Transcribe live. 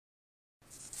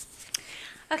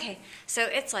Okay, so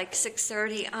it's like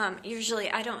 6:30.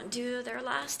 Usually I don't do their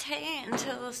last hay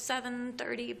until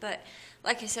 7:30, but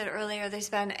like I said earlier, there's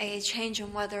been a change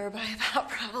in weather by about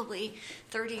probably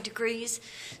 30 degrees.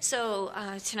 So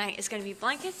tonight is going to be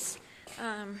blankets.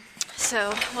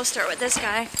 So we'll start with this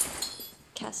guy,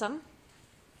 Kesem.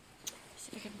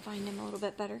 See if I can find him a little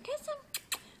bit better.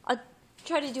 Kesem. I'll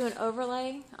try to do an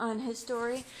overlay on his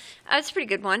story. It's a pretty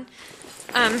good one.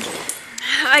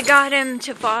 I got him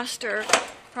to foster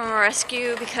from a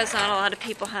rescue because not a lot of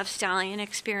people have stallion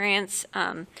experience.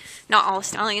 Not all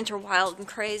stallions are wild and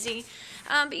crazy,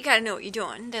 but you gotta know what you're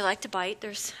doing. They like to bite.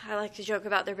 I like to joke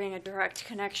about there being a direct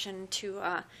connection to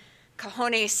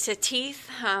cojones to teeth.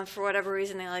 For whatever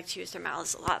reason, they like to use their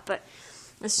mouths a lot, but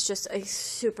it's just a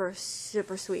super,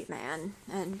 super sweet man,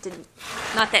 and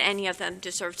not that any of them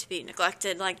deserve to be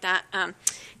neglected like that. You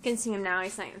can see him now.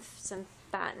 He's nice and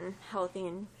fat and healthy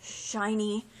and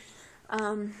shiny.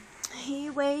 He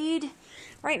weighed,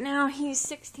 right now he's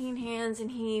 16 hands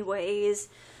and he weighs,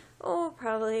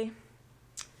 probably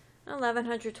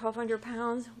 1,100, 1,200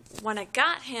 pounds. When I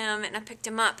got him and I picked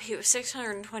him up, he was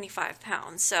 625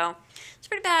 pounds, so it's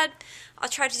pretty bad. I'll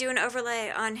try to do an overlay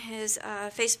on his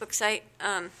Facebook site,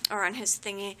 or on his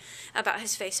thingy about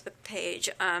his Facebook page.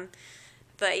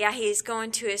 But yeah, he's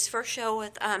going to his first show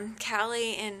with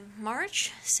Callie in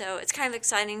March, so it's kind of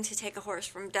exciting to take a horse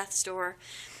from death's door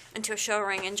into a show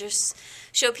ring and just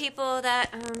show people that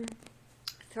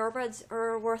thoroughbreds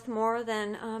are worth more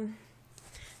than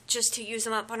just to use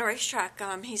them up on a racetrack.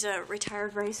 He's a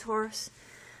retired racehorse.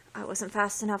 I wasn't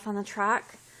fast enough on the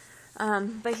track,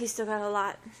 but he's still got a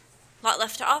lot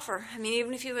left to offer. I mean,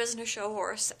 even if he wasn't a show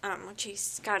horse, which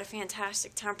he's got a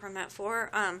fantastic temperament for,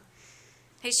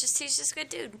 he's just a good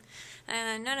dude.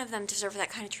 And none of them deserve that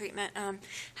kind of treatment.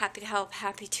 Happy to help,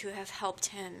 happy to have helped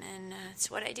him, and it's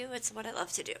what I do, it's what I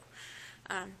love to do.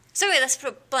 So anyway, let's put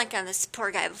a blanket on this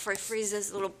poor guy before he freezes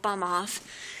his little bum off.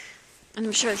 And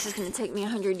I'm sure this is going to take me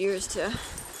 100 years to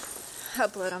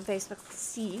upload on Facebook. Let's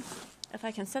see if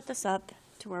I can set this up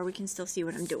to where we can still see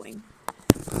what I'm doing.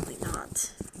 Probably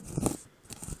not.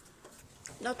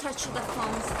 No touch of the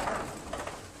phones.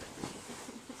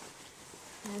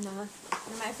 And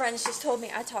my friends just told me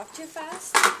I talk too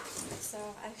fast, so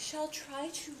I shall try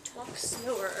to talk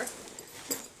slower.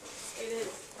 It is,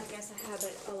 I guess, a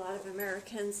habit a lot of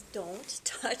Americans don't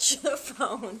touch the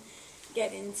phone.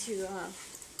 Get into,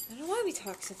 I don't know why we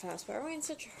talk so fast. Why are we in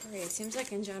such a hurry? It seems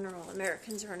like in general,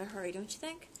 Americans are in a hurry, don't you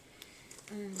think?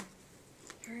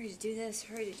 Hurry to do this,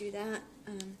 hurry to do that.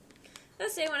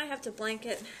 Let's say when I have to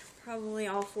blanket probably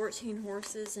all 14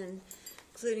 horses and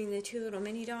including the 2 little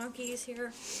mini donkeys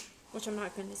here, which I'm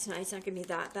not going to tonight. It's not going to be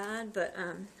that bad, but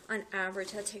on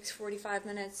average that takes 45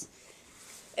 minutes.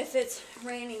 If it's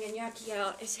raining and yucky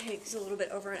out, it takes a little bit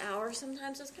over an hour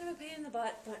sometimes. So it's kind of a pain in the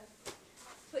butt, but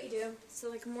that's what you do. So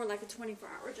like more like a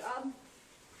 24-hour job.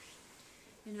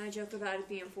 And I joke about it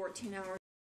being 14 hours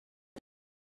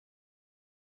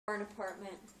for an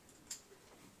apartment.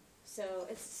 So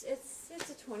it's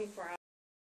a 24-hour.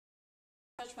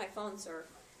 Touch my phone, sir.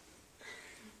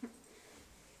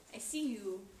 I see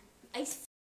you. I see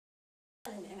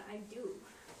you. And I do.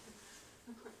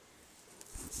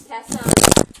 Pass on.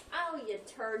 Oh, you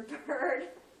turd bird.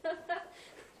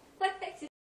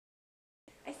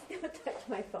 I still touch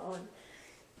my phone.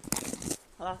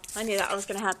 Well, I knew that was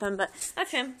going to happen, but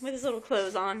that's him with his little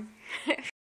clothes on.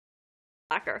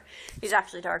 Blacker. He's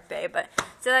actually dark bay, but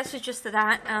so that's just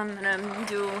that. I'm going to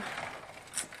do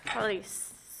probably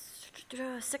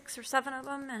 6 or 7 of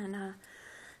them, and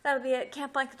that'll be it.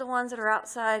 Can't blanket the ones that are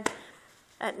outside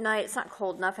at night. It's not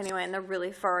cold enough anyway, and they're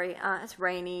really furry. It's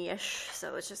rainy-ish,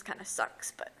 so it just kind of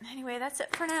sucks. But anyway, that's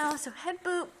it for now. So head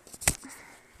boop.